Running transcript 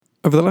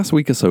Over the last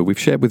week or so, we've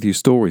shared with you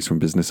stories from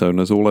business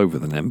owners all over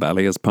the Nen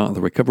Valley as part of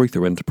the Recovery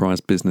Through Enterprise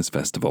Business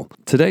Festival.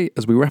 Today,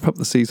 as we wrap up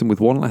the season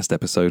with one last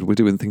episode, we're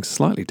doing things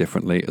slightly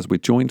differently as we're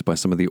joined by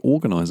some of the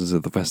organisers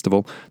of the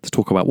festival to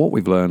talk about what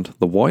we've learned,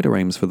 the wider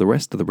aims for the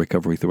rest of the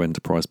Recovery Through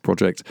Enterprise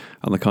project,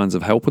 and the kinds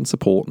of help and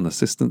support and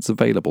assistance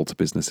available to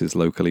businesses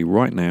locally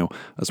right now,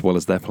 as well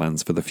as their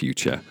plans for the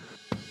future.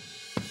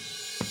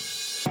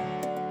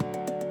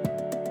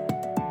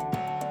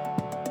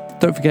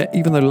 Don't forget,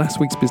 even though last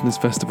week's Business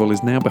Festival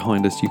is now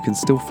behind us, you can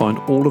still find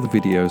all of the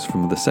videos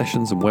from the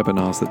sessions and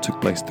webinars that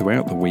took place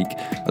throughout the week,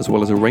 as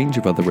well as a range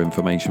of other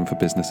information for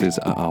businesses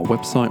at our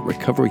website,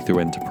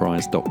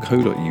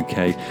 recoverythroughenterprise.co.uk.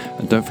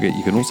 And don't forget,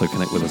 you can also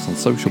connect with us on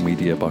social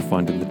media by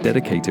finding the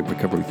dedicated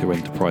Recovery Through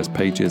Enterprise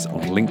pages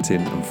on LinkedIn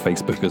and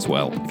Facebook as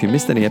well. If you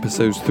missed any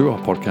episodes through our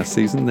podcast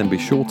season, then be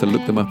sure to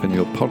look them up in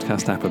your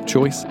podcast app of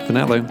choice. For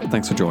now, though,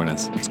 thanks for joining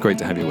us. It's great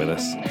to have you with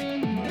us.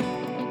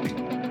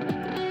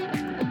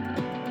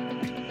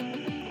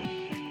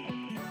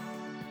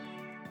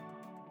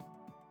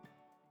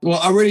 Well,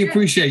 I really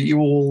appreciate you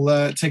all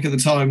taking the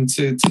time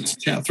to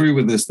chat through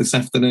with us this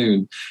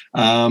afternoon.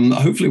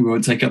 Hopefully we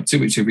won't take up too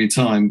much of your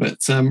time, but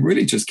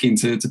really just keen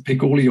to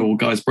pick all of your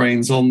guys'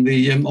 brains on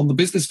the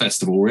business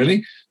festival,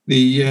 really.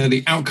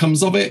 The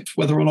outcomes of it,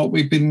 whether or not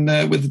we've been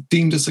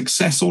deemed a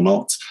success or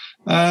not.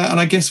 And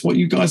I guess what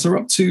you guys are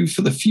up to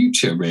for the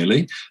future,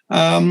 really.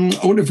 I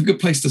wonder if a good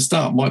place to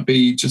start might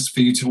be just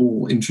for you to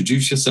all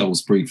introduce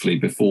yourselves briefly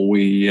before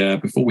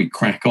we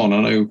crack on.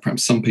 I know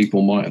perhaps some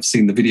people might have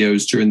seen the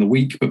videos during the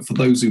week, but for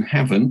those who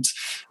haven't,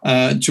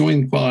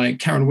 joined by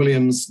Karen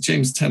Williams,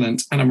 James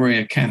Tennant, Anna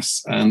Maria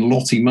Cass, and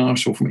Lottie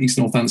Marshall from East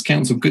Northants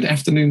Council. Good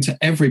afternoon to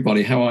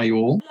everybody. How are you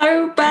all?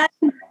 Hello, Ben.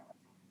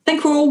 I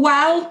think we're all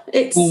well.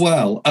 It's all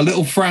well. A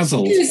little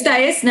frazzled.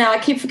 Tuesday, isn't it? I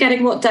keep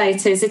forgetting what day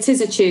it is. It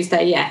is a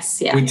Tuesday, yes.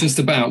 Yeah. We're just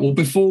about. Well,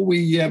 before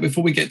we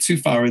get too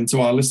far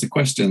into our list of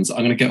questions, I'm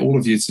going to get all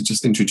of you to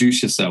just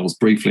introduce yourselves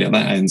briefly at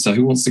that end. So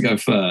who wants to go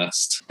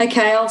first?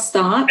 Okay, I'll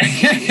start.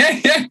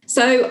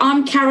 So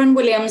I'm Karen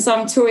Williams.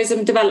 I'm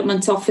Tourism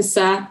Development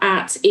Officer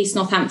at East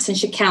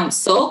Northamptonshire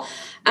Council.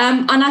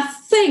 And I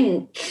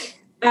think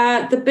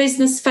the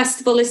Business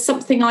Festival is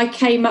something I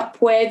came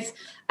up with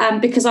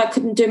because I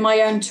couldn't do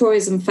my own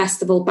tourism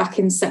festival back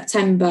in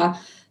September.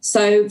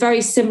 So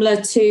very similar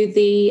to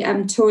the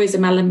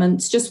tourism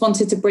elements, just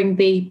wanted to bring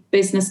the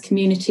business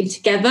community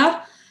together.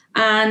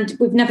 And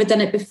we've never done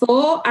it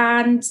before.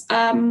 And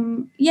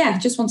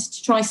just wanted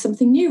to try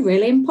something new,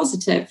 really, and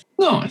positive.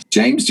 Nice.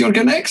 James, do you want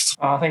to go next?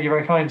 Thank you,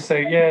 very kind.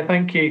 So,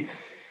 thank you.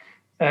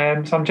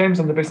 So I'm James,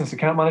 I'm the Business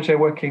Account Manager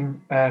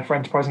working for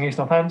Enterprising East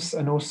Northants.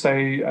 And also,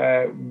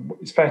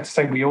 it's fair to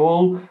say we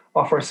all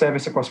offer a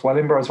service across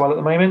Wellingborough as well at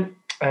the moment.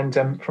 And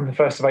from the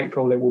 1st of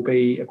April, it will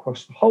be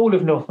across the whole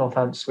of North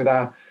Northants with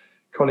our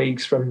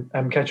colleagues from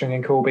Kettering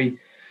and Corby.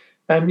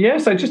 I'm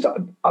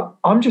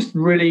just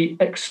really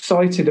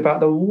excited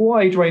about the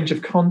wide range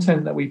of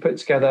content that we put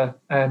together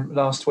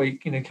last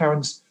week. You know,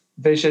 Karen's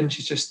vision,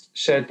 she's just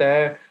shared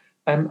there.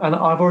 And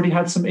I've already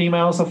had some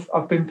emails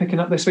I've been picking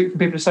up this week from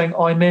people saying,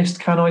 I missed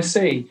Can I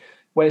See?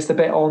 Where's the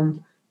bit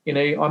on,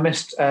 I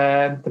missed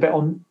the bit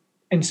on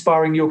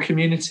inspiring your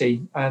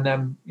community.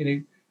 And,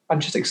 I'm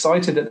just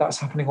excited that that's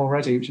happening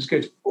already, which is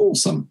good.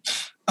 Awesome.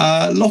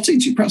 Lottie,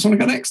 do you perhaps want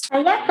to go next?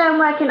 Yes, I'm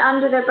working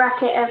under the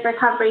bracket of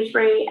Recovery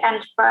Through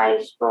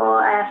Enterprise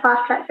for a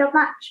fast track job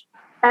match.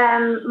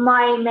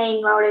 My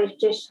main role is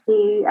just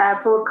to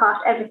broadcast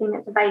everything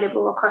that's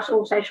available across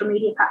all social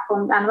media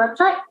platforms and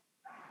website.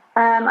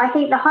 I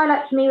think the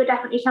highlight for me were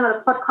definitely some of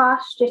the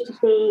podcasts, just to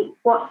see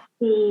what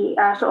the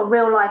sort of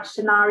real life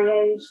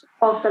scenarios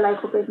of the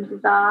local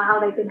businesses are, how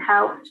they've been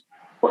helped,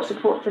 what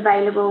support's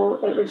available.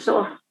 It was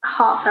sort of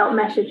heartfelt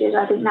messages.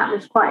 I think that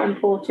was quite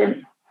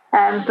important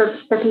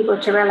for people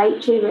to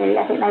relate to, really.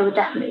 I think they were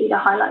definitely the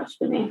highlights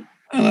for me.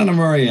 And Anna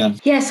Maria.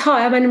 Yes,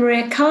 hi, I'm Anna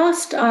Maria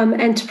Cast. I'm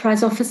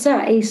Enterprise Officer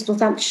at East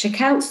Northamptonshire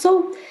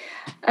Council.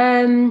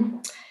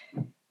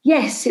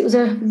 Yes, it was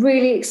a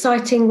really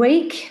exciting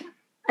week.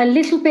 A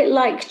little bit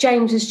like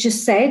James has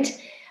just said,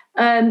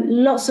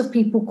 lots of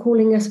people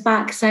calling us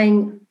back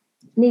saying,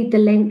 need the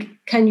link,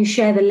 can you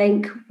share the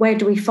link, where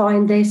do we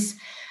find this?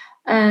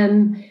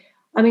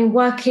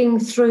 Working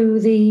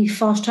through the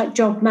fast track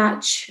job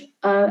match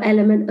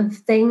element of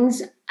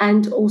things,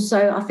 and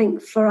also I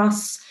think for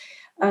us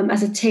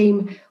as a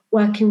team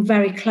working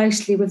very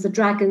closely with the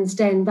Dragon's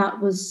Den,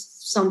 that was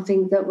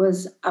something that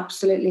was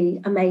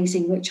absolutely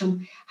amazing, which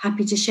I'm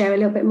happy to share a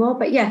little bit more.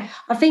 But yeah,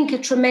 I think a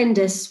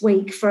tremendous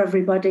week for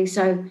everybody.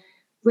 So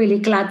really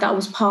glad that I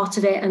was part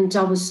of it and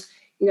I was,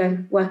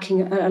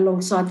 working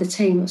alongside the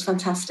team. It was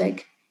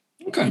fantastic.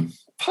 Okay.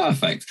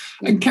 Perfect.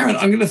 And Karen,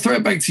 I'm going to throw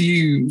it back to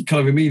you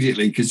kind of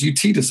immediately, because you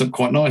teed us up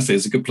quite nicely.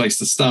 It's a good place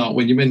to start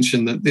when you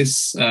mentioned that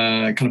this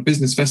kind of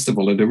business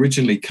festival had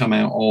originally come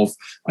out of,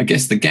 I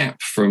guess, the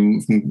gap from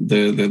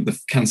the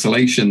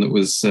cancellation that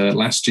was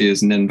last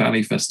year's Nen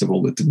Valley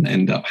Festival that didn't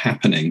end up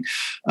happening.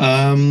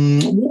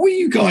 What were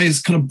you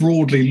guys kind of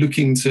broadly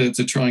looking to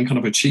try and kind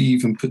of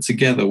achieve and put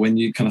together when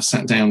you kind of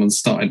sat down and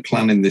started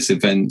planning this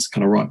event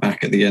kind of right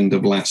back at the end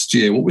of last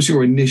year? What was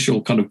your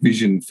initial kind of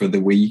vision for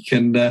the week,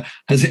 and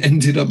has it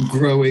ended up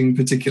growing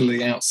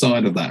particularly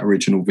outside of that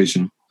original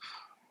vision?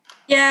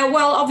 Yeah,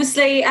 well,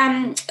 obviously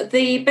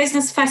the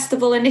business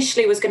festival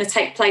initially was going to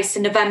take place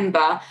in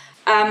November.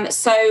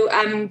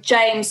 So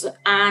James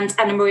and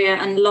Anna Maria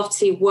and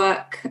Lottie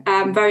work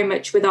very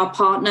much with our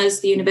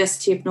partners, the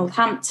University of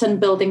Northampton,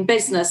 Building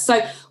Business.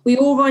 So we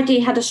already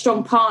had a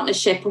strong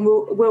partnership, and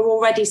we're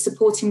already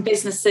supporting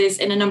businesses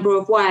in a number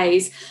of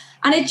ways.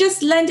 And it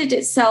just lended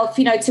itself,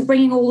 to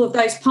bringing all of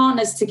those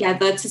partners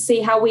together to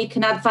see how we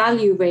can add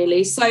value,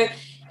 really. So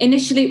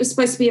initially, it was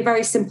supposed to be a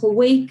very simple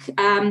week.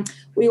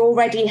 We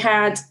already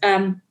had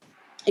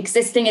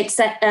existing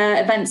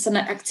events and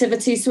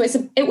activities. So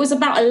it was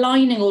about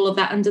aligning all of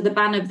that under the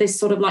banner of this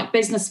sort of like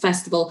business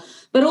festival,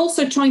 but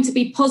also trying to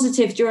be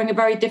positive during a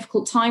very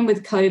difficult time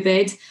with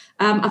COVID.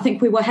 I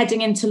think we were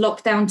heading into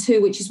lockdown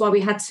too, which is why we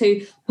had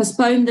to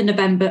postpone the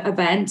November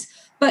event.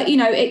 But,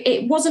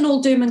 it wasn't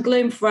all doom and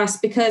gloom for us,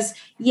 because,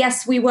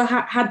 yes, we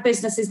had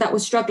businesses that were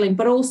struggling,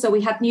 but also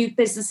we had new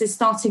businesses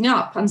starting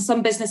up, and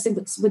some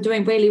businesses were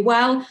doing really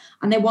well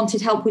and they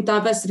wanted help with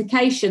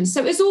diversification.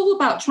 So it's all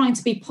about trying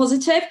to be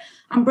positive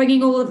and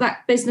bringing all of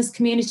that business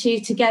community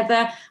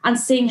together and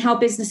seeing how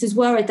businesses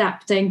were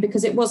adapting,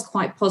 because it was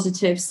quite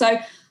positive. So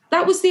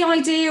that was the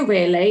idea,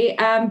 really,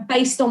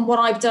 based on what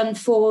I've done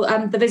for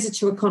the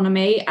visitor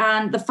economy,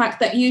 and the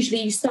fact that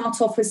usually you start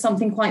off with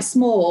something quite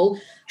small.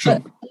 Sure.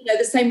 But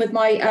the same with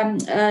my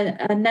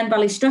Nen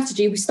Valley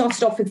strategy. We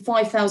started off with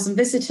 5,000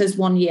 visitors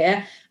one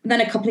year, and then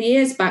a couple of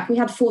years back we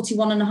had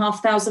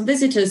 41,500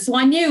 visitors. So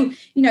I knew,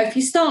 if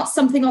you start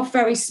something off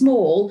very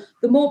small,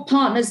 the more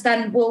partners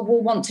then will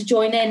want to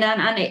join in,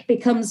 and it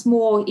becomes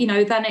more,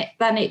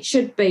 than it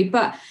should be.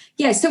 But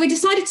yeah, so we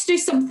decided to do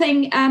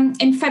something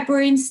in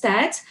February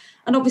instead.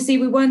 And obviously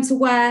we weren't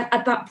aware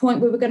at that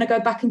point we were going to go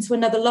back into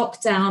another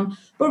lockdown.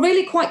 We're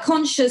really quite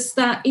conscious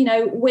that,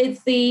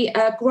 with the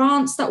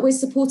grants that we're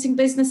supporting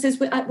businesses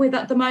with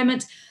at the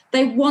moment,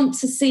 they want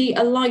to see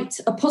a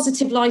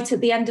positive light at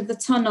the end of the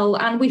tunnel.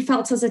 And we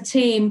felt as a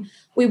team,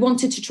 we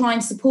wanted to try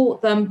and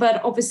support them.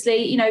 But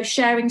obviously,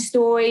 sharing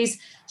stories,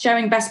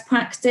 sharing best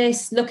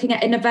practice, looking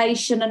at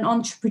innovation and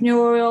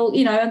entrepreneurial,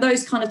 and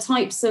those kind of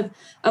types of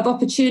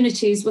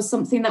opportunities was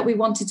something that we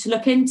wanted to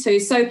look into.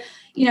 So,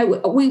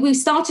 we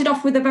started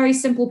off with a very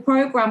simple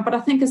program, but I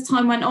think as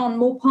time went on,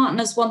 more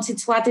partners wanted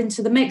to add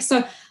into the mix.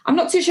 So I'm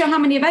not too sure how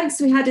many events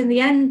we had in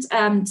the end,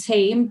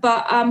 team,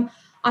 but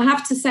I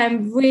have to say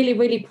I'm really,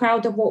 really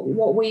proud of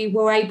what we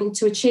were able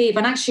to achieve.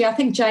 And actually, I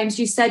think, James,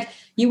 you said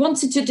you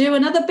wanted to do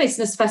another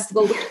business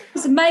festival, which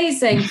was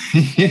amazing.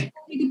 A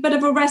bit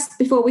of a rest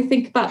before we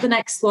think about the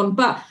next one.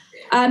 But,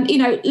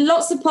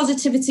 lots of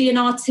positivity in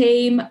our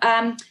team.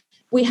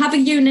 We have a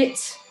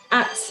unit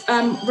at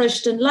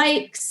Rushden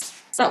Lakes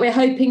that we're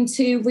hoping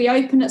to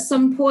reopen at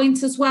some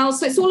point as well.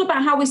 So it's all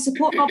about how we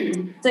support our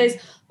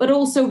businesses, but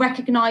also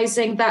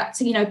recognising that,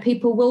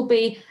 people will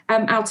be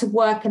out of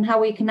work, and how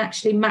we can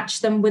actually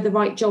match them with the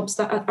right jobs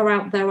that are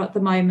out there at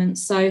the moment.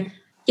 So,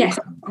 yes,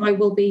 I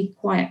will be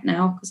quiet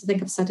now because I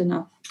think I've said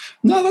enough.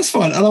 No, that's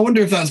fine. And I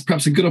wonder if that's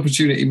perhaps a good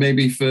opportunity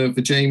maybe for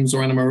James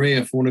or Anna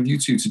Maria, for one of you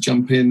two to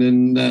jump in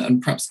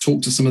and perhaps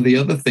talk to some of the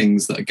other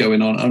things that are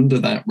going on under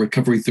that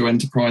Recovery Through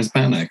Enterprise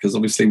banner, because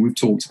obviously we've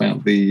talked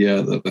about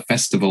the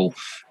festival,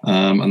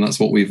 and that's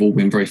what we've all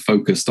been very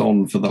focused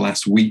on for the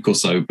last week or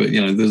so. But,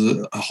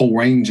 there's a whole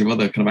range of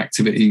other kind of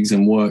activities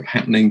and work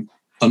happening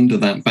under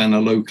that banner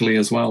locally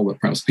as well that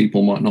perhaps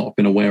people might not have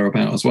been aware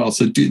about as well.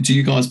 So do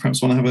you guys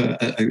perhaps want to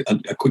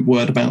have a quick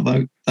word about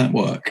that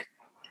work?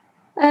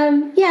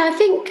 I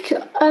think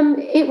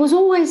it was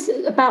always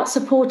about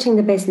supporting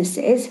the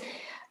businesses.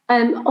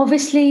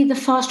 Obviously, the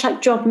Fast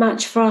Track Job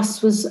Match for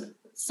us was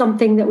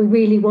something that we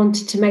really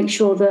wanted to make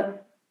sure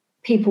that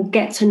people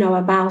get to know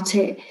about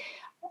it.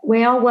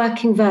 We are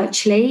working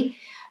virtually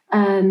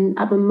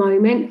at the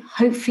moment.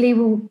 Hopefully,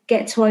 we'll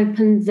get to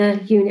open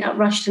the unit at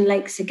Rushden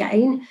Lakes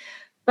again.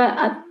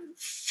 But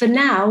for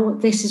now,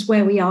 this is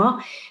where we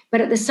are. But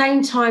at the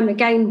same time,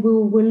 again,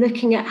 we're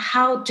looking at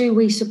how do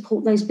we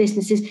support those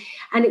businesses.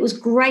 And it was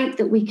great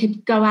that we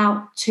could go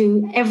out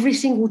to every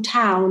single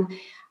town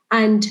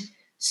and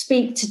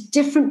speak to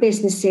different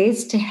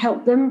businesses to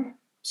help them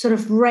sort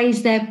of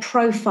raise their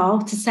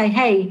profile to say,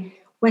 hey,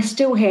 we're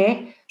still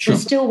here, Sure. We're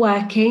still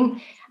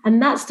working.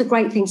 And that's the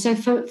great thing. So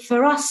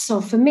for us,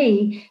 or for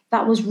me,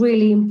 that was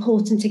really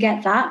important to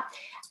get that.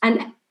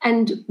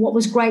 And what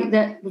was great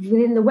that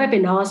within the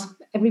webinars,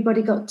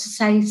 everybody got to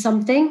say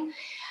something.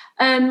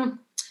 And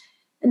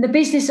the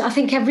business, I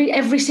think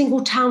every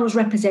single town was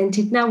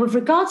represented. Now, with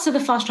regards to the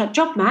Fast Track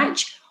Job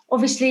Match,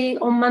 obviously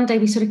on Monday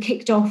we sort of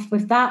kicked off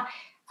with that.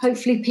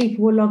 hopefully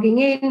people were logging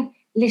in,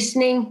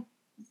 listening,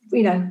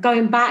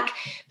 going back,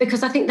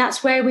 because I think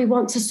that's where we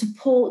want to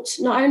support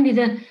not only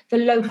the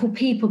local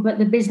people, but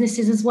the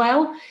businesses as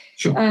well.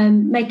 Sure.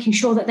 Making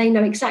sure that they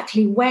know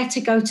exactly where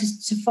to go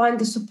to find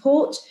the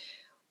support.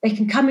 They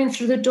can come in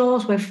through the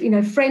doors.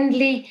 We're,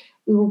 friendly.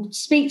 We will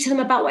speak to them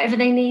about whatever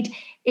they need.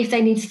 If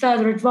they need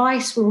further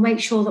advice, we will make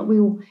sure that we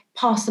will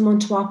pass them on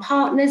to our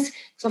partners,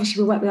 because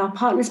obviously we work with our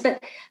partners,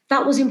 but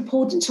that was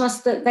important to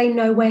us that they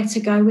know where to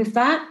go with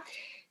that.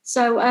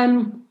 So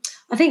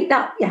I think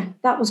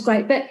that was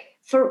great. But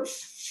for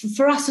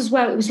us as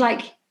well, it was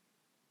like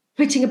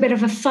putting a bit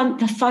of the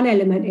fun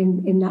element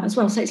in that as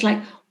well. So it's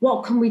like,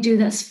 what can we do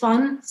that's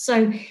fun?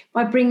 So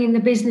by bringing the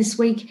business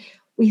week,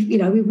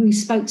 we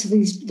spoke to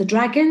the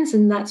dragons,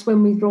 and that's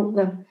when we brought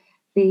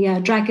the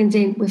dragons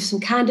in with some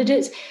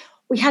candidates.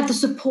 We had the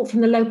support from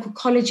the local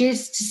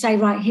colleges to say,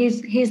 right,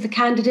 here's the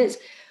candidates.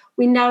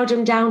 We narrowed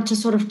them down to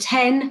sort of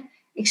 10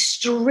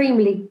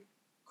 extremely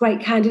great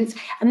candidates,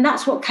 and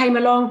that's what came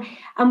along.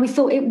 And we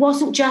thought it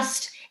wasn't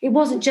just there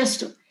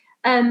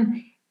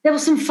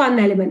was some fun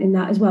element in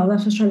that as well.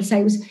 That's what I was trying to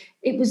say.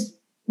 It was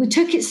we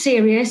took it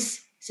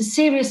serious. It's a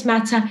serious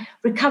matter.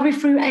 Recovery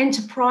through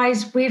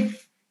enterprise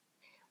with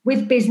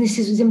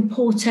businesses was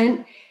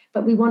important,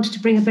 but we wanted to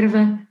bring a bit of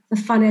the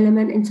fun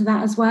element into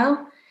that as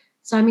well.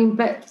 So,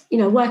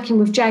 working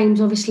with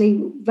James,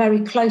 obviously,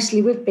 very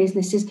closely with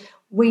businesses,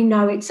 we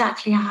know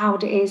exactly how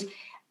hard it is.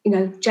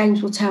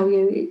 James will tell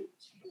you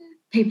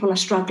people are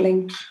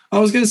struggling. I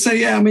was going to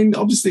say,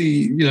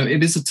 obviously,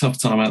 it is a tough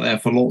time out there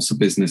for lots of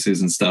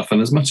businesses and stuff.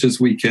 And as much as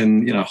we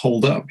can,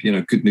 hold up,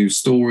 good news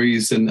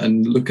stories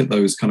and look at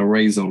those kind of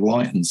rays of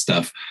light and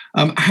stuff,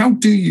 how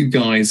do you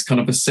guys kind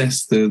of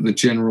assess the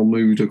general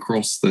mood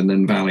across the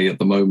Nen Valley at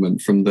the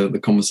moment from the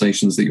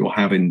conversations that you're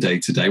having day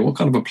to day? What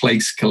kind of a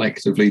place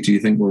collectively do you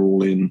think we're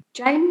all in?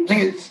 James? I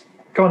think it's...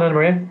 Go on, Anna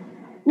Maria.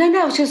 No,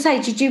 I was going to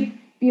say,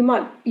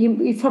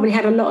 you've probably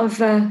had a lot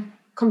of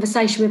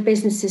conversation with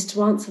businesses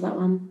to answer that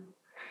one.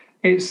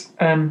 It's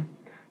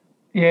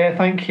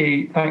thank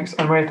you. Thanks,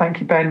 Anna-Maria.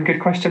 Thank you, Ben. Good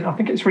question. I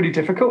think it's really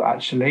difficult,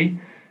 actually,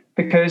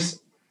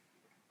 because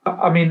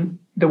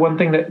the one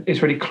thing that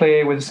is really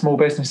clear with a small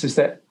business is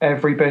that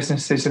every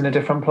business is in a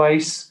different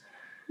place.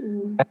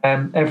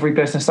 Every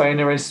business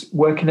owner is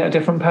working at a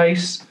different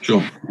pace.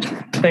 Sure.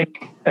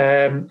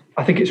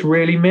 I think it's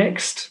really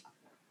mixed.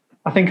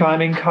 I think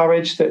I'm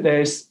encouraged that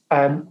there's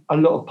a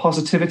lot of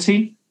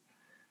positivity.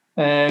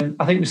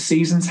 I think the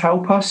seasons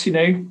help us,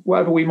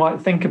 whatever we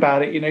might think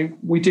about it,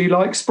 we do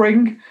like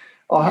spring.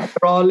 There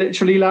are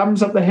literally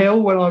lambs up the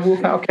hill. When I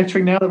walk out of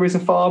Kettering now, there is a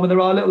farm and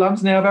there are little lambs,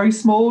 and they are very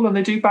small and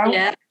they do bounce.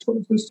 Yeah.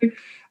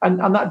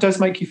 And that does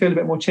make you feel a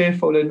bit more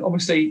cheerful. And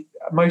obviously,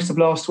 most of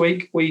last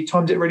week, we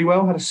timed it really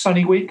well, had a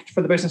sunny week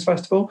for the Business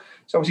Festival.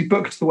 So obviously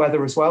booked the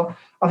weather as well.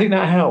 I think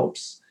that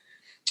helps.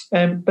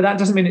 But that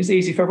doesn't mean it's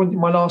easy for everyone.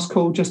 My last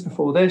call just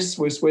before this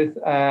was with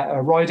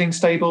riding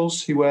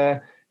stables who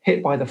were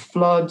hit by the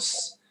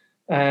floods,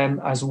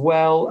 as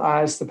well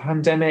as the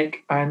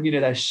pandemic, and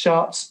they're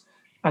shut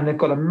and they've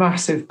got a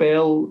massive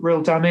bill,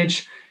 real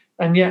damage.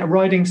 And yet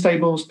riding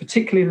stables,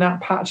 particularly in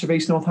that patch of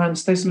East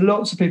Northampton, there's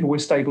lots of people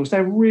with stables.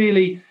 They're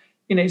really,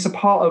 it's a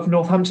part of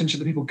Northamptonshire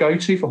that people go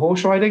to for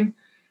horse riding,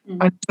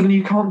 and suddenly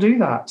you can't do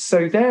that.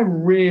 So they're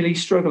really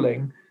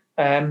struggling.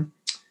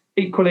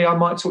 Equally, I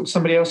might talk to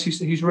somebody else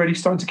who's really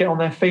starting to get on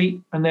their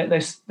feet, and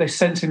they're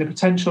sensing the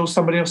potential.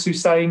 Somebody else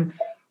who's saying,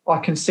 I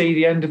can see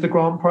the end of the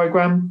grant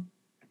programme.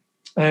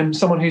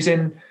 Someone who's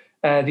in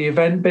the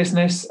event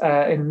business,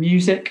 in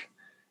music,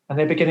 and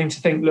they're beginning to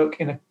think,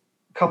 look, in a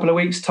couple of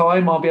weeks'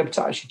 time, I'll be able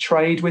to actually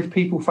trade with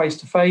people face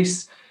to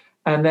face,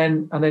 and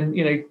then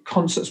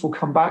concerts will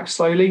come back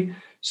slowly.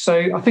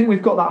 So I think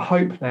we've got that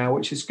hope now,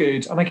 which is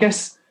good. And I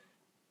guess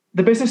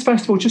the Business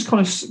Festival just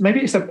kind of, maybe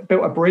it's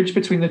built a bridge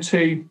between the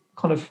two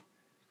kind of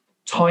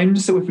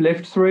times that we've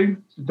lived through,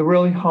 the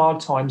really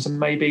hard times, and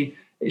maybe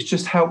it's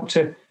just helped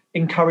to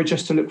encourage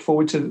us to look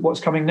forward to what's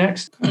coming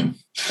next.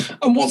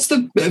 And what's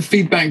the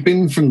feedback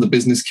been from the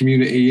business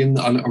community? And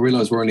I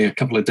realise we're only a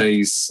couple of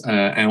days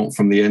out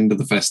from the end of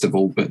the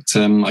festival, but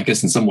I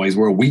guess in some ways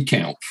we're a week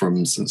out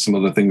from some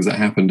of the things that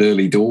happened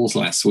early doors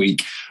last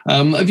week.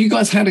 Have you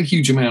guys had a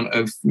huge amount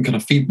of kind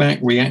of feedback,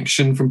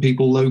 reaction from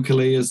people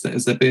locally? Has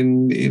there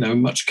been,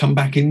 much come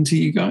back into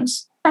you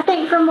guys? I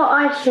think from what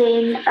I've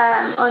seen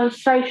on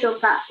social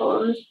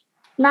platforms,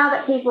 now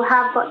that people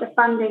have got the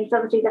funding, so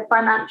obviously the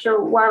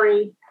financial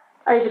worry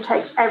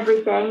overtakes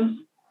everything.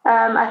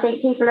 I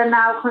think people are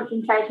now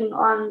concentrating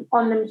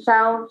on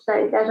themselves.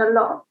 So there's a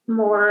lot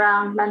more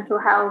around mental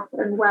health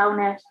and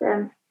wellness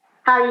and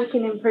how you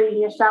can improve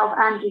yourself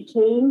and your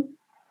team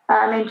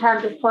in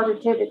terms of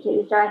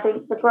positivity. So I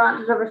think the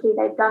grants, obviously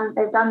they've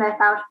done their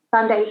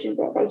foundation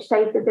bit. They've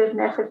saved the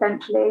business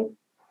essentially.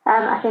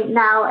 I think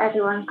now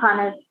everyone's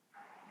kind of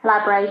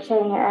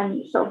collaborating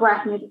and sort of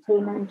working as a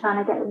team and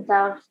trying to get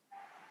themselves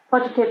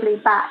positively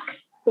back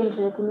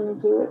into the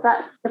community.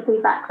 That's the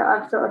feedback that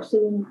I've sort of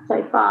seen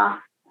so far.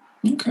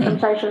 Okay. From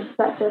social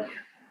perspective.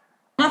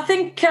 I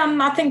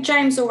think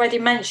James already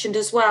mentioned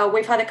as well,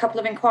 we've had a couple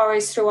of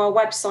inquiries through our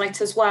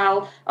website as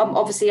well,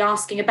 obviously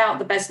asking about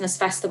the Business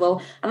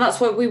Festival. And that's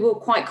where we were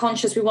quite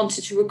conscious we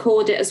wanted to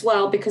record it as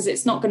well, because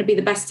it's not going to be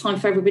the best time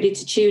for everybody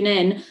to tune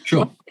in.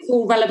 Sure. It's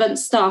all relevant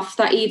stuff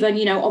that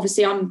even,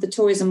 obviously I'm the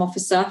tourism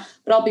officer,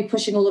 but I'll be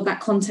pushing all of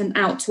that content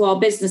out to our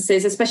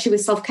businesses, especially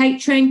with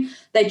self-catering.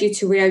 They're due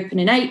to reopen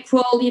in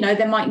April.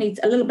 They might need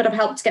a little bit of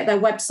help to get their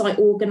website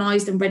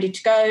organised and ready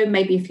to go,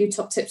 maybe a few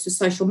top tips with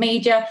social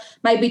media,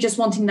 maybe just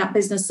wanting that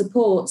business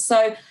support.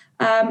 So,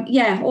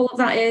 all of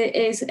that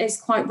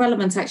is quite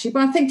relevant, actually.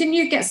 But I think, didn't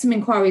you get some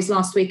inquiries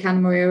last week,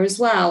 Anna Maria, as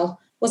well?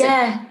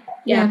 Yeah.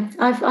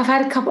 I've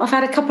had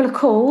a couple of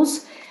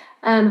calls.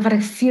 I've had a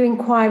few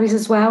inquiries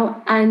as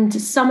well, and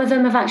some of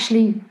them have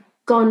actually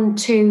gone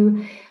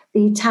to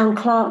the town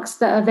clerks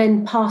that are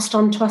then passed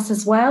on to us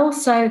as well.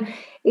 So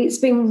it's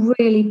been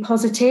really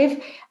positive,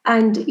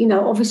 and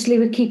obviously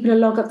we're keeping a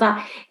log of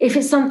that. If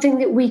it's something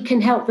that we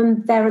can help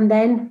them there and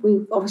then, we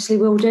obviously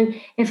will do.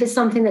 If it's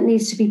something that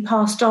needs to be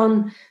passed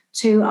on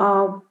to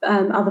our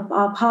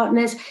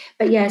partners,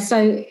 but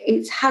so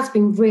it has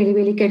been really,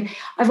 really good.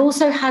 I've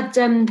also had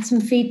some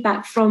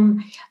feedback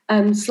from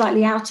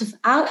slightly out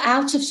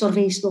of sort of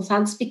East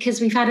Northants,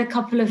 because we've had a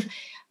couple of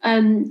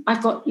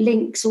I've got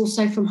links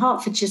also from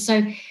Hertfordshire,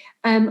 so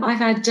I've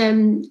had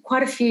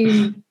quite a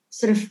few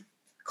sort of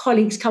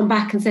colleagues come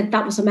back and said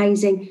that was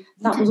amazing,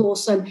 that was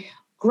awesome,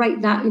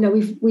 great that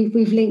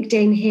we've linked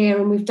in here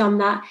and we've done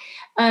that,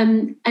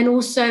 and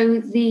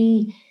also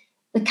the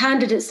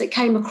candidates that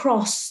came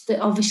across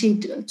that obviously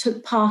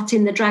took part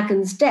in the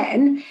Dragon's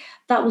Den,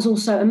 that was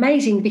also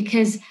amazing,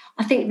 because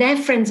I think their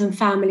friends and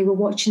family were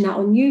watching that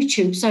on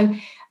YouTube. So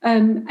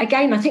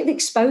again, I think the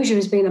exposure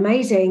has been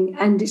amazing,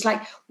 and it's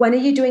like, when are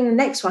you doing the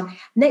next one?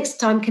 Next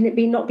time, can it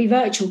not be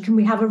virtual? Can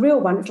we have a real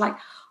one? It's like,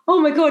 oh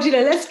my God,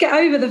 let's get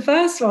over the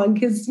first one,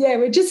 because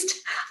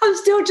I'm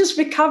still just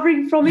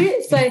recovering from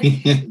it. So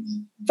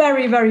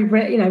very, very,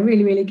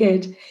 really, really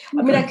good.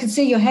 I mean, I can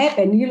see your hair,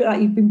 Ben. You look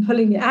like you've been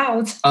pulling it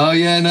out. Oh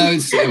yeah, no,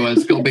 it's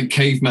got a big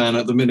caveman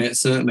at the minute,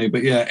 certainly.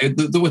 But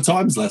there were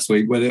times last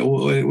week when it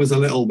was a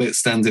little bit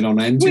standing on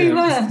end. We were,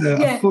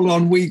 a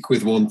full-on week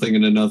with one thing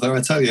and another,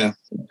 I tell you.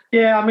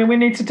 Yeah, I mean, we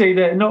need to do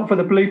not for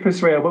the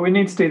bloopers reel, but we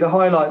need to do the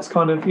highlights,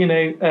 kind of,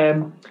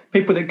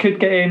 people that couldn't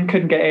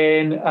get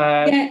in.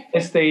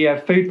 It's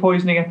the food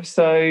poisoning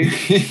episode,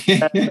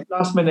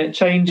 last minute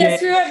changes.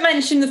 Yes, we won't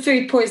mention the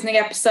food poisoning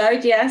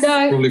episode, yes.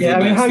 No.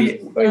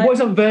 It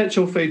wasn't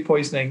virtual food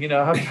poisoning,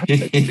 have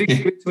to give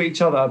it to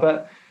each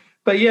other.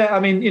 But yeah, I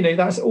mean,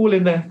 that's all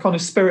in the kind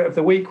of spirit of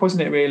the week,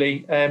 wasn't it,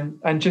 really?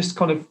 And just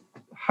kind of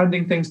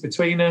handing things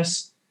between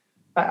us.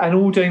 And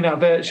all doing that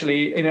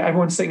virtually,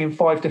 everyone's sitting in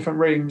 5 different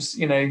rooms,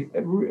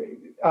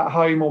 at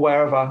home or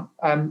wherever.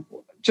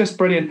 Just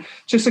brilliant.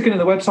 Just looking at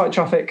the website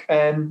traffic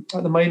at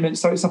the moment,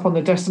 so it's up on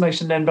the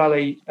Destination Nen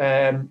Valley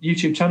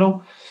YouTube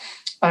channel.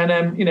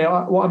 And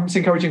what I'm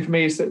encouraging for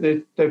me is that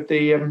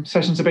the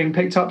sessions are being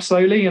picked up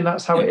slowly, and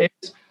that's how it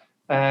is.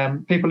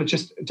 People are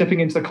just dipping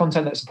into the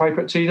content that's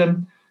appropriate to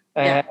them,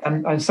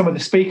 and some of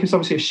the speakers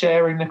obviously are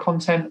sharing the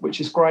content,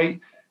 which is great.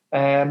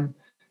 And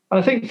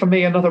I think for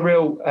me, another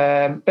real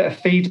bit of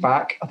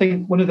feedback, I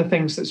think one of the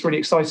things that's really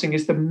exciting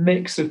is the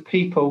mix of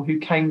people who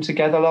came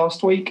together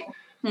last week.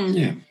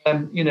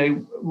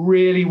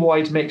 Really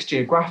wide mix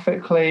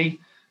geographically.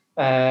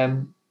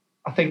 I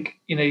think,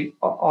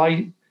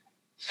 I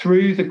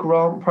through the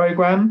grant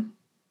programme,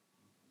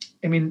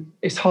 I mean,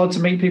 it's hard to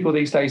meet people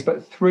these days,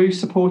 but through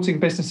supporting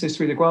businesses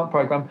through the grant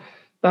programme,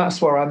 that's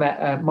where I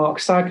met Mark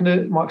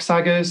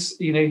Saggers.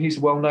 He's a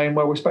well-known,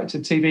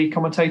 well-respected TV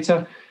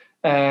commentator.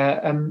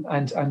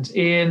 And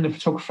Ian, the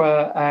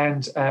photographer,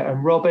 and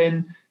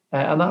Robin,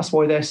 and that's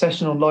why their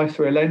session on Life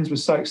Through a Lens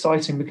was so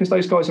exciting, because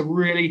those guys are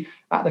really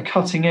at the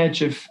cutting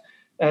edge of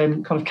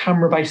kind of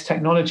camera-based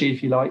technology,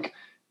 if you like.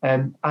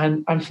 And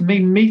for me,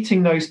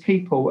 meeting those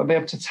people and be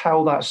able to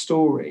tell that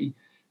story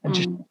and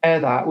just share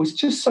that was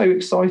just so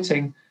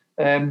exciting,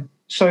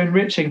 so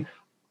enriching.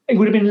 It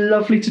would have been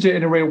lovely to do it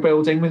in a real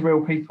building with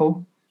real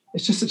people.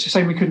 It's just such a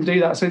shame we couldn't do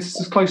that. So it's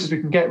as close as we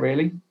can get,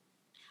 really.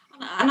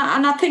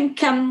 And I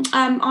think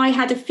I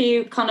had a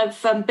few kind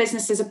of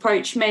businesses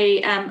approach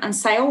me and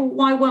say, oh,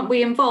 why weren't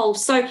we involved?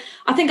 So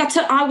I think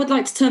I would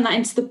like to turn that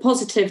into the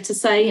positive, to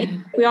say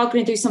we are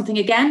going to do something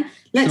again.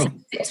 Let's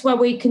it's where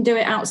we can do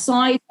it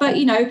outside. But,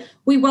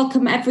 we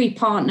welcome every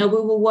partner.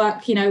 We will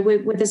work,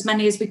 with as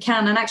many as we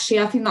can. And actually,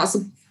 I think that's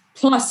a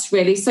plus,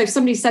 really. So if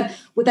somebody said,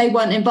 well, they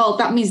weren't involved,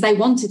 that means they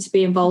wanted to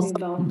be involved.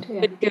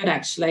 Good,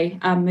 actually,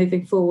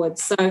 moving forward.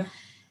 So,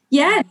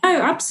 yeah,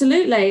 no,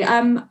 absolutely.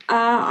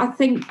 I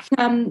think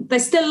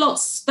there's still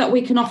lots that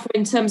we can offer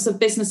in terms of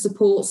business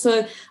support.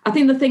 So I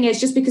think the thing is,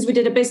 just because we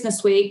did a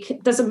business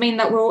week doesn't mean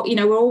that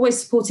we're always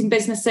supporting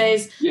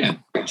businesses. Yeah.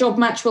 Job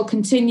Match will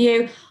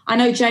continue. I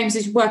know James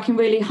is working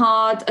really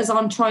hard, as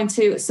I'm trying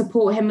to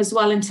support him as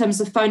well in terms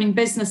of phoning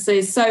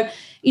businesses. So,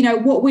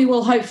 what we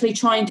will hopefully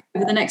try and do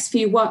over the next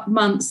few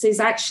months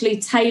is actually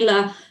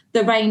tailor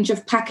the range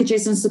of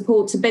packages and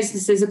support to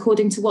businesses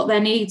according to what their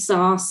needs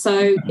are.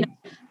 So,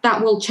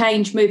 that will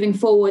change moving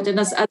forward. And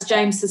as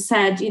James has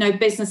said,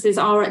 businesses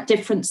are at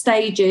different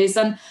stages,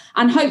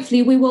 and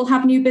hopefully we will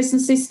have new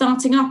businesses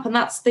starting up, and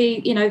that's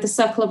the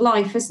circle of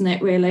life, isn't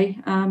it, really?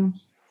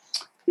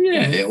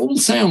 Yeah, it all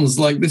sounds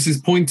like this is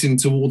pointing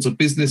towards a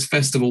business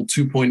festival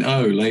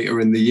 2.0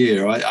 later in the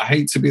year. I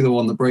hate to be the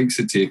one that breaks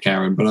it to you,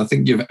 Karen, but I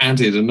think you've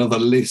added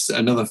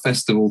another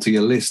festival to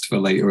your list for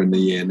later in the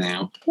year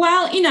now.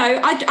 Well,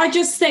 I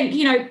just think,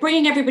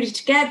 bringing everybody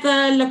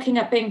together, looking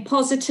at being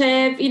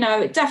positive,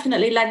 it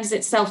definitely lends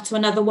itself to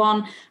another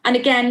one. And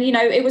again,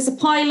 it was a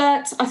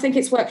pilot. I think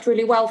it's worked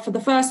really well for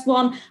the first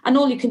one. And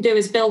all you can do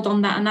is build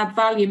on that and add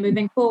value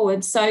moving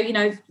forward. So,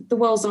 the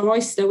world's our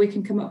oyster. We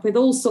can come up with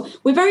all sorts.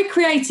 We're very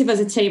creative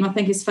as a team, I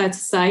think it's fair to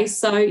say.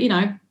 So, who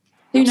knows?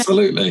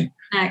 Absolutely.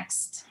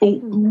 Next. Well,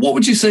 what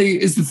would you say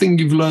is the thing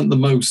you've learned the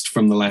most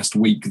from the last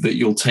week that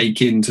you'll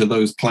take into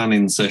those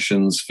planning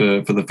sessions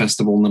for the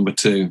festival number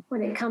 2?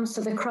 When it comes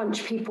to the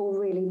crunch, people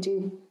really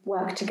do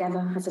work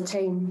together as a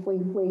team.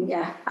 We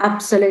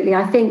absolutely.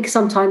 I think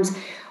sometimes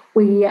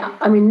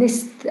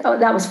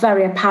that was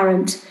very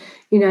apparent,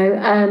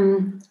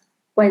 when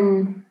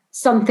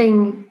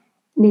something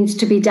needs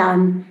to be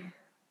done,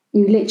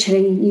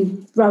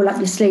 you roll up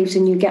your sleeves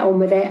and you get on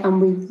with it.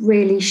 And we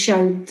really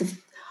showed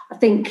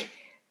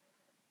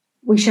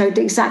we showed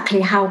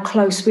exactly how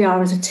close we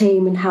are as a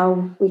team and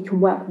how we can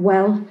work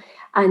well.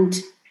 And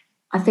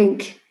I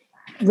think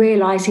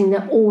realising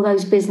that all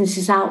those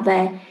businesses out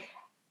there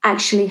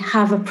actually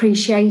have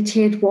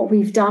appreciated what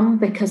we've done,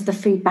 because the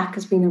feedback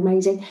has been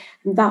amazing.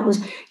 And that was,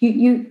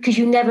 because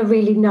you never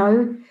really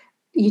know.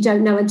 You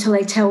don't know until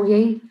they tell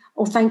you,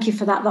 oh, thank you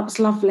for that, that was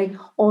lovely.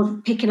 Or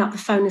picking up the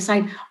phone and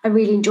saying, I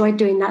really enjoyed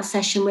doing that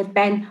session with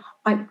Ben.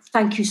 I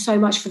thank you so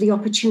much for the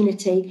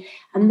opportunity.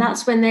 And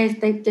that's when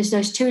there's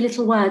those 2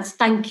 little words,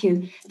 thank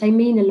you. They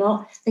mean a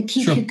lot. They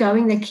keep you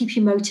going. They keep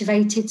you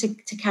motivated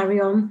to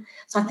carry on.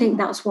 So I think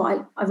that's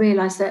what I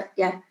realised, that,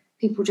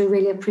 people do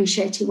really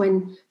appreciate it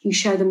when you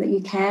show them that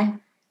you care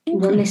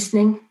and you're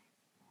listening.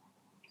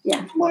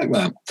 Yeah. I like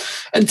that.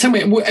 And tell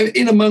me,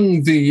 in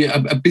among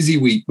a busy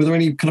week, were there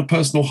any kind of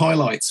personal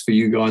highlights for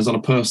you guys on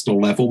a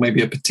personal level?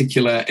 Maybe a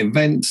particular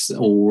event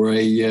or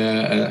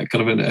a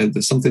kind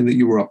of something that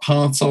you were a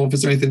part of?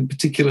 Is there anything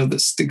particular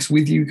that sticks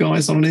with you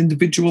guys on an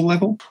individual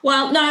level?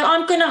 Well, no,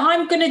 I'm gonna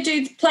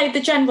play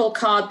the general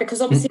card,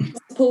 because obviously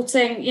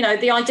supporting,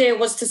 the idea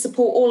was to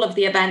support all of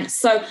the events.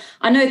 So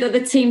I know that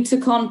the team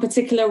took on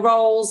particular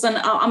roles, and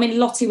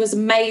Lottie was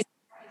amazing.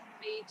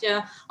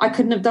 I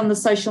couldn't have done the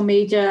social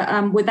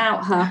media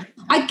without her.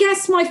 I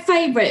guess my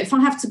favourite, if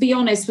I have to be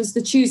honest, was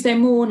the Tuesday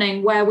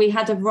morning, where we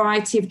had a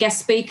variety of guest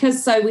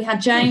speakers. So we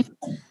had James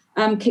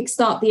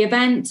kickstart the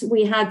event.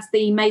 We had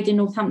the Made in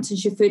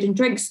Northamptonshire food and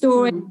drink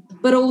story,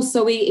 but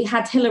also we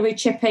had Hilary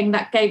Chipping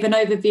that gave an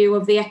overview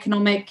of the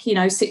economic,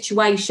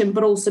 situation,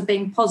 but also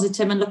being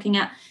positive and looking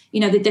at,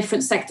 the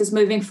different sectors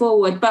moving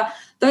forward. But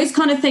those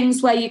kind of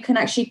things where you can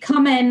actually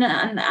come in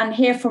and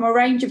hear from a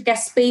range of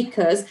guest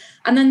speakers.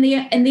 And then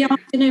in the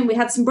afternoon, we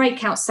had some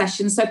breakout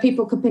sessions so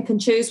people could pick and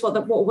choose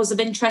what was of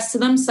interest to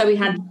them. So we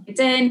had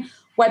LinkedIn,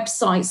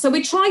 websites. So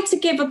we tried to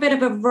give a bit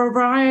of a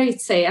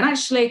variety. And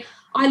actually,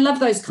 I love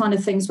those kind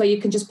of things where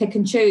you can just pick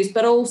and choose,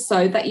 but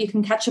also that you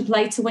can catch up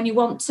later when you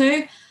want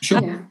to.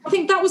 Sure. I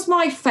think that was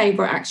my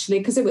favourite, actually,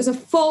 because it was a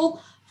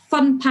full,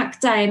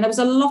 fun-packed day. And there was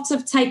a lot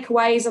of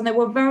takeaways, and there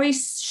were very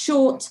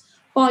short,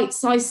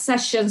 bite-sized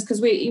sessions,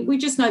 because we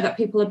just know that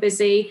people are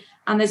busy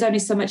and there's only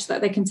so much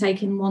that they can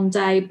take in one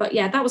day. But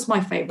yeah, that was my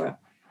favourite.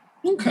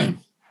 Okay.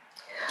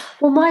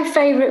 Well, my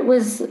favourite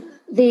was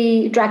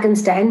the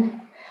Dragon's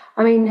Den.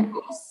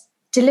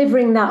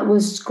 Delivering that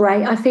was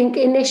great. I think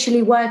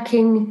initially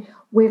working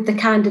with the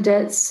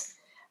candidates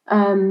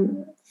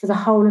for the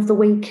whole of the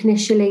week,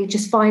 initially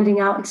just finding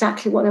out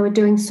exactly what they were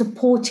doing,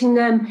 supporting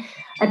them,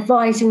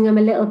 advising them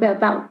a little bit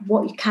about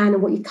what you can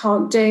and what you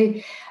can't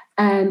do.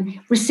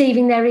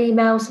 Receiving their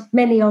emails,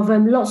 many of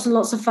them, lots and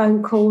lots of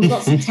phone calls,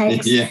 lots of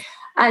texts.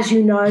 As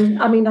you know,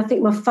 I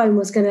think my phone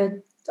was going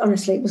to.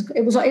 Honestly,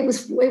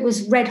 it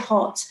was red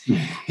hot.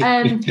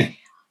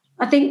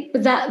 I think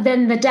that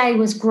then the day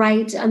was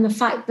great, and the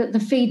fact that the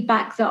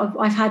feedback that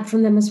I've had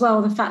from them as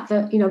well, the fact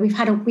that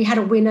we had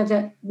a winner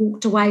that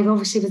walked away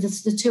obviously with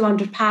the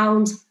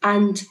 £200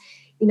 and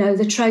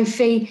the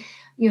trophy.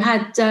 You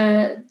had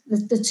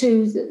the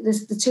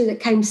two that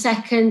came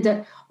second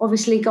that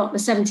obviously got the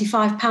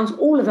 £75.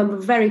 All of them were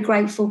very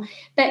grateful.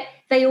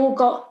 They all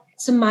got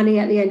some money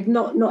at the end.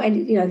 Not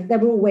any, they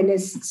were all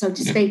winners, so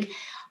to speak.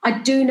 I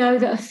do know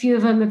that a few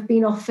of them have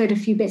been offered a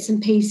few bits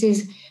and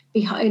pieces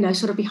behind,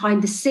 sort of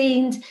behind the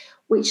scenes,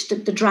 which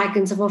the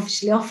Dragons have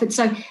obviously offered.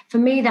 So for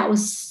me, that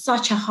was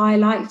such a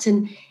highlight,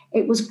 and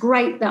it was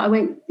great that I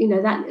went,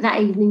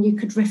 that evening you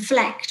could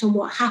reflect on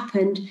what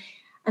happened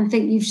and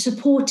think you've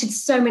supported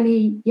so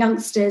many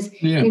youngsters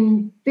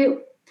in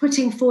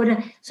putting forward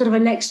a sort of a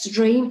next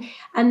dream.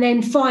 And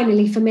then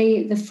finally, for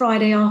me, the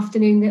Friday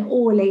afternoon, the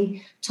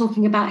Orly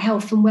talking about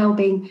health and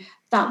wellbeing,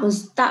 that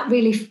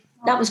really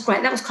that was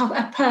great. That was kind of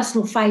a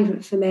personal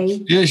favourite for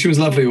me. Yeah, she was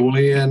lovely,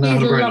 Orly, and I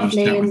had a very nice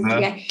chat with her.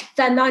 Yeah,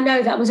 then I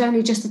know that was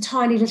only just a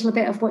tiny little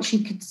bit of what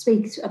she could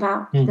speak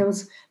about. There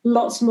was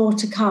lots more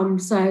to come.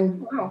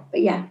 So,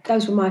 but yeah,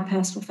 those were my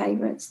personal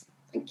favourites.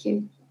 Thank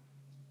you.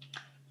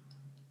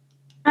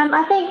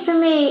 I think for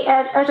me,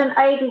 as an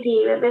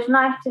overview, it was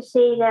nice to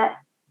see that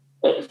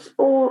it's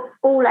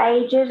all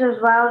ages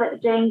as well that are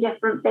doing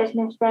different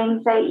business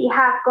things. So you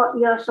have got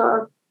your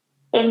sort of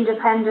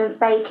independent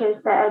bakers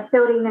that are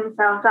building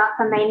themselves up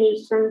and they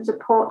need some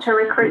support to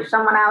recruit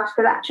someone else,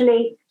 because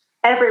actually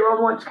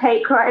everyone wants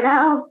cake right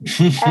now.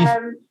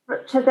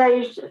 To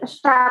those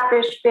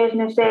established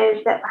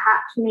businesses that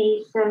perhaps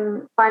need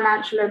some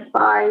financial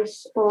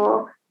advice,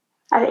 or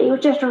it was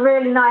just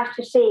really nice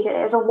to see that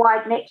there's a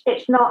wide mix.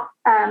 It's not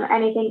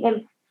anything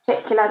in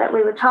particular that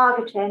we were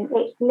targeting.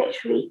 It's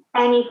literally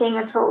anything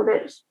at all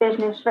that's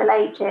business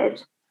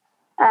related.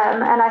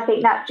 And I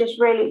think that's just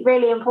really,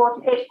 really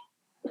important. It's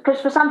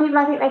because for some people,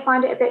 I think they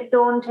find it a bit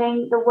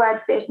daunting. The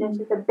word business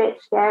is a bit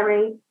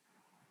scary.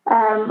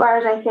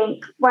 Whereas I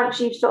think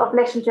once you've sort of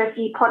listened to a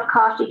few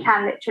podcasts, you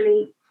can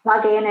literally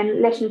plug in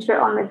and listen to it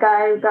on the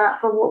go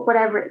for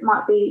whatever it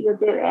might be you're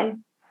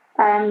doing.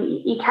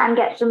 You can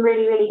get some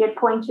really, really good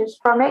pointers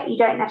from it. You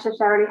don't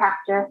necessarily have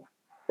to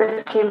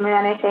book in with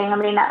anything. I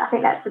mean, I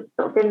think that's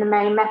sort of been the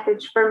main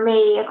message for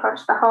me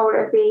across the whole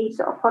of the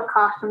sort of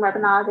podcast and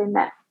webinars, in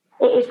that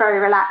it is very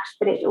relaxed,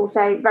 but it's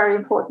also very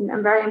important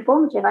and very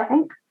informative, I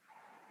think.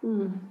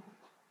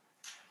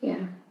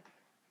 Yeah.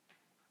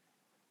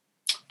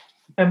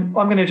 I'm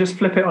going to just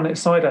flip it on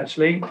its side,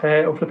 actually,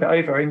 or flip it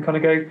over and kind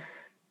of go,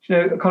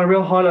 kind of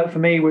real highlight for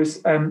me was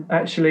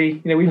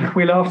actually,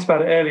 we laughed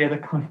about it earlier, the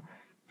kind of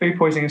food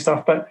poisoning and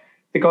stuff, but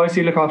the guys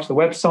who look after the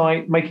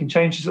website, making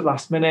changes at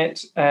last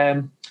minute,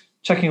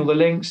 checking all the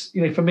links.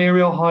 For me, a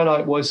real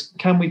highlight was,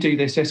 can we do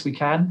this? Yes, we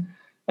can.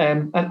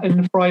 And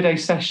in the Friday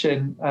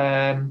session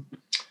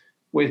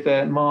with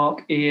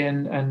Mark,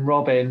 Ian and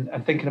Robin,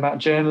 and thinking about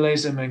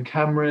journalism and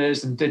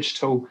cameras and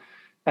digital,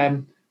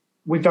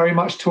 we very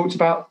much talked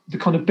about the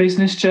kind of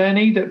business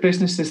journey that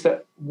businesses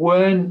that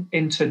weren't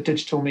into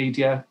digital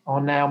media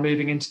are now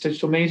moving into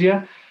digital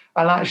media.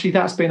 And actually,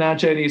 that's been our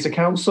journey as a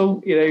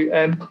council.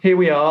 Here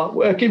we are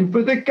working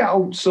for the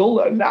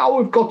council, and now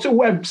we've got a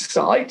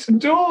website,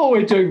 and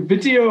we're doing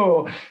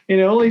video.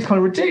 All these kind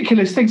of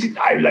ridiculous things.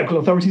 Local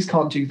authorities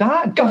can't do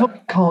that.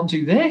 Government can't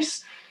do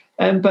this.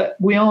 But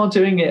we are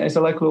doing it as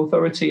a local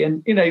authority,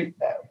 and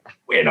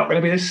we're not going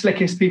to be the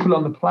slickest people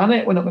on the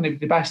planet. We're not going to be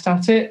the best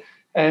at it.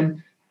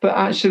 But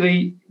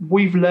actually,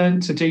 we've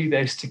learned to do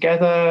this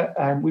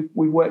together. We've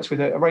worked with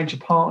a range of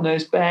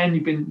partners. Ben,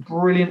 you've been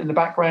brilliant in the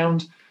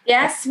background.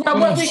 Yes,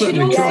 well we should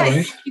also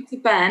thank you to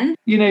Ben.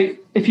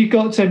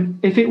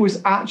 If it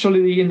was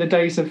actually in the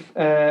days of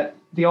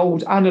the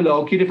old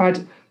analog, you'd have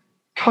had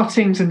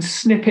cuttings and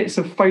snippets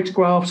of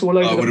photographs all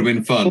over. That would have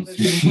been fun.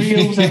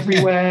 Reels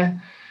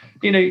everywhere.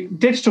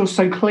 Digital's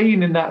so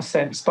clean in that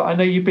sense, but I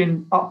know you've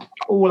been up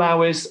all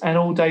hours and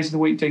all days of the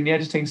week doing the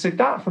editing. So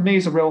that for me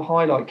is a real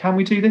highlight. Can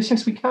we do this?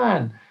 Yes, we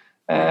can.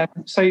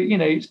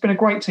 It's been a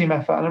great team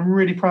effort, and I'm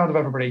really proud of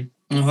everybody.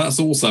 Oh, that's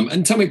awesome.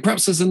 And tell me,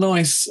 perhaps as a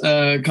nice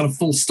kind of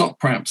full stop,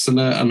 perhaps, and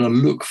a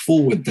look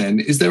forward then,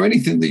 is there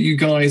anything that you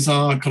guys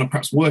are kind of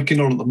perhaps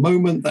working on at the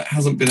moment that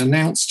hasn't been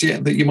announced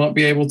yet that you might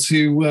be able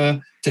to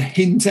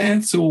hint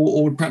at,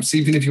 or perhaps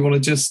even if you want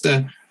to just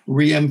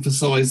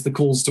re-emphasize the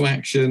calls to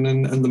action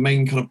and the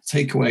main kind of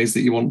takeaways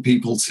that you want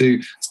people to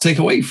take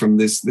away from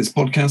this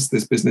podcast,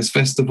 this business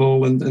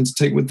festival, and to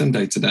take with them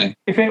day to day?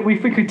 If we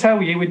could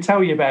tell you, we'd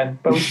tell you, Ben,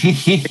 but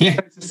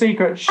it's a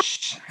secret.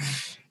 Shh.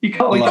 You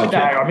can't leave that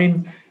there. I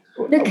mean,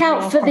 look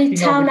out for the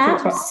town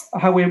apps.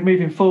 How we're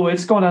moving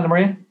forwards. Go on, Anna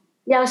Maria.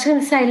 Yeah, I was going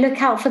to say,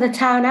 look out for the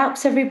town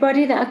apps,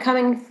 everybody, that are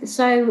coming.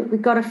 So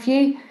we've got a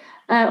few.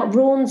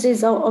 Raunds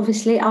is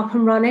obviously up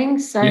and running,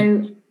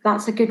 so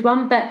that's a good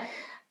one. But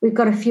we've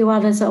got a few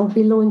others that will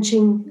be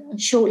launching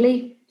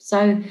shortly.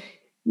 So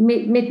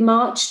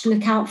mid-March,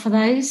 look out for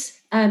those.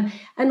 And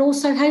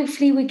also,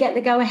 hopefully, we get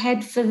the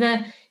go-ahead for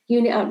the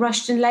unit at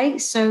Rushton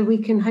Lakes, so we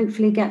can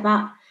hopefully get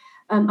that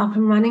up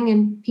and running,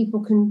 and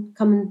people can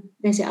come and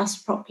visit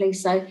us properly.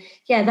 So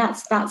yeah,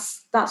 that's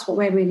what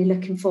we're really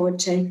looking forward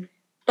to.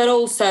 But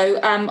also,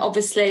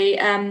 obviously,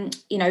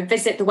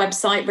 visit the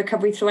website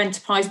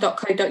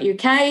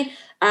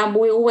recoverythroughenterprise.co.uk.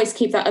 We always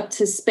keep that up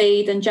to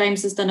speed, and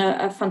James has done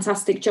a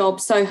fantastic job.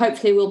 So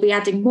hopefully we'll be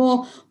adding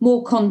more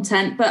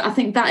content. But I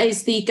think that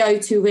is the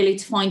go-to really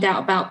to find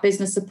out about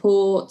business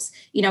support,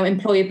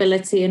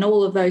 employability, and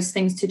all of those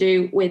things to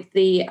do with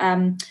the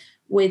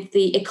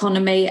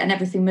economy and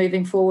everything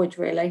moving forward,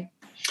 really.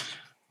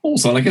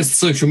 Also, and I guess the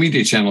social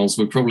media channels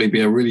would probably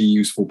be a really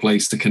useful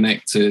place to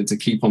connect to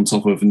keep on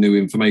top of new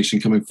information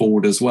coming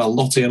forward as well.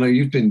 Lottie, I know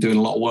you've been doing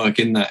a lot of work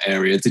in that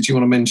area. Did you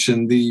want to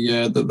mention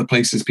the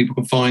places people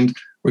can find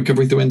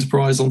Recovery Through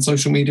Enterprise on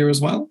social media as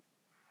well?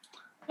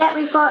 Yeah,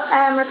 we've got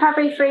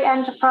Recovery Through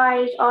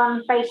Enterprise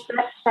on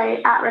Facebook,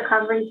 so at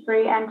Recovery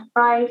Through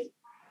Enterprise.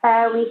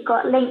 We've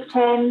got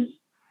LinkedIn,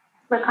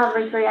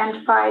 Recovery Through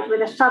Enterprise,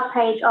 with a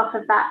sub-page off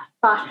of that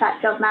Fast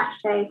Track Job Match.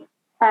 So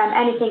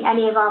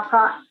any of our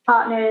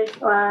partners,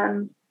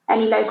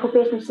 any local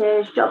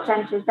businesses, job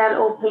centres, they'll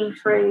all ping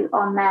through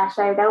on there.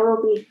 So there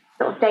will be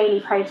sort of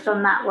daily posts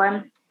on that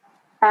one.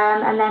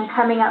 And then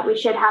coming up, we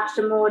should have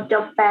some more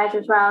job fairs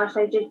as well.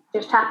 So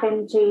just tap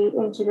into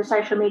the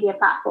social media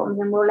platforms,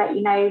 and we'll let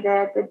you know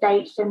the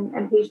dates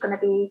and who's going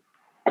to be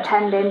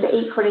attending. But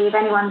equally, if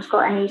anyone's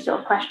got any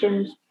sort of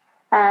questions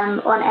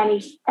on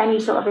any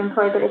sort of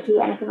employability,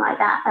 anything like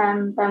that,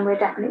 then we're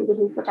definitely the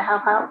people to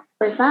help out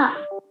with that.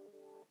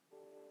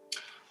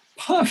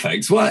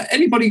 Perfect. Well,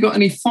 anybody got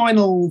any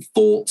final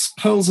thoughts,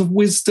 pearls of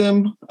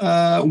wisdom,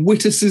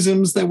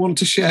 witticisms they want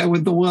to share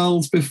with the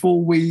world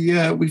before we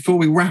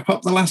wrap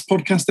up the last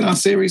podcast in our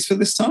series for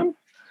this time?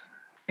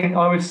 I think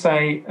I would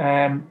say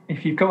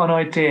if you've got an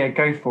idea,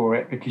 go for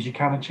it, because you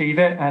can achieve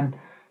it. And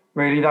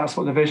really, that's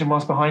what the vision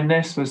was behind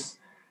this. Was,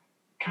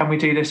 can we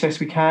do this? Yes,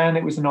 we can.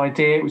 It was an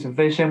idea. It was a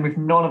vision.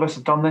 None of us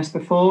have done this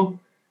before,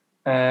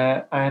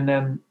 and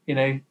I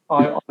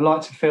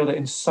like to feel that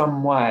in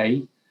some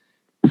way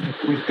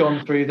we've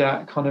gone through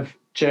that kind of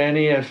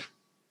journey of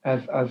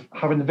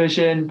having the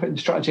vision, putting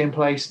the strategy in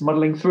place,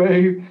 muddling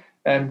through,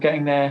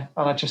 getting there.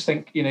 And I just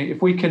think,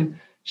 if we can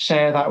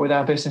share that with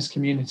our business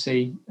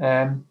community,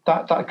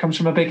 that comes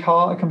from a big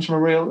heart. It comes from a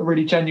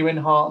really genuine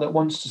heart that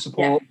wants to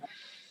support.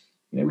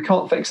 Yeah. We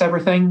can't fix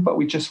everything, but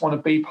we just want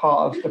to be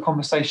part of the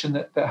conversation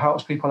that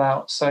helps people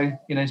out. So,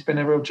 it's been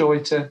a real joy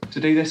to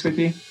do this with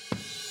you.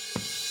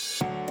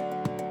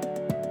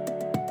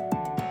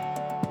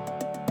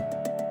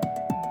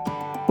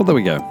 Well, there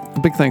we go. A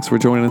big thanks for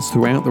joining us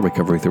throughout the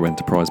Recovery Through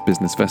Enterprise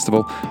Business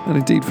Festival, and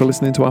indeed for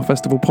listening to our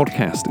festival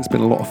podcast. It's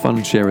been a lot of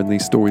fun sharing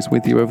these stories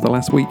with you over the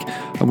last week,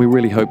 and we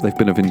really hope they've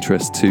been of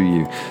interest to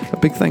you. A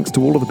big thanks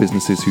to all of the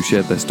businesses who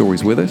shared their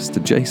stories with us, to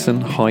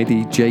Jason,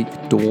 Heidi,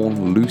 Jake,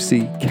 Dawn,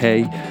 Lucy,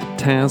 Kay,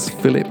 Taz,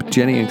 Philip,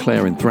 Jenny and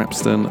Claire in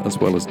Thrapston, as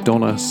well as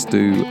Donna,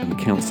 Stu and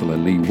Councillor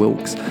Lee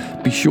Wilkes.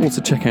 Be sure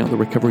to check out the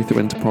Recovery Through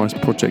Enterprise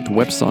Project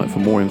website for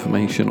more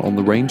information on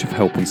the range of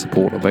help and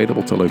support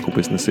available to local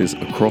businesses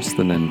across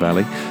the Nen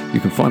Valley. You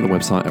can find the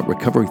website at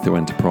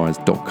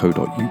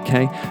recoverythroughenterprise.co.uk,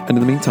 and in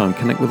the meantime,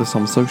 connect with us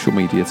on social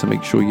media to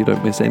make sure you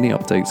don't miss any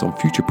updates on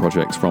future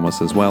projects from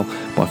us as well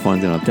by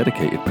finding our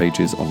dedicated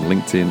pages on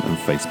LinkedIn and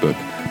Facebook.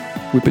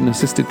 We've been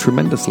assisted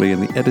tremendously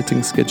in the editing,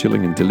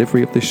 scheduling and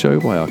delivery of this show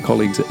by our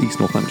colleagues at East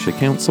Northamptonshire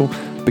Council.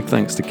 Big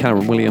thanks to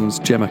Karen Williams,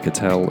 Gemma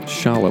Cattell,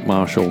 Charlotte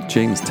Marshall,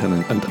 James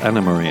Tennant and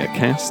Anna Maria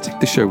Cast.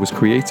 This show was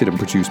created and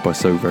produced by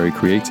So Very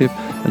Creative,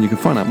 and you can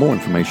find out more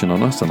information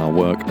on us and our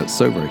work at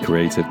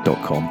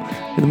soverycreative.com.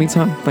 In the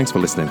meantime, thanks for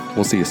listening.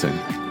 We'll see you soon.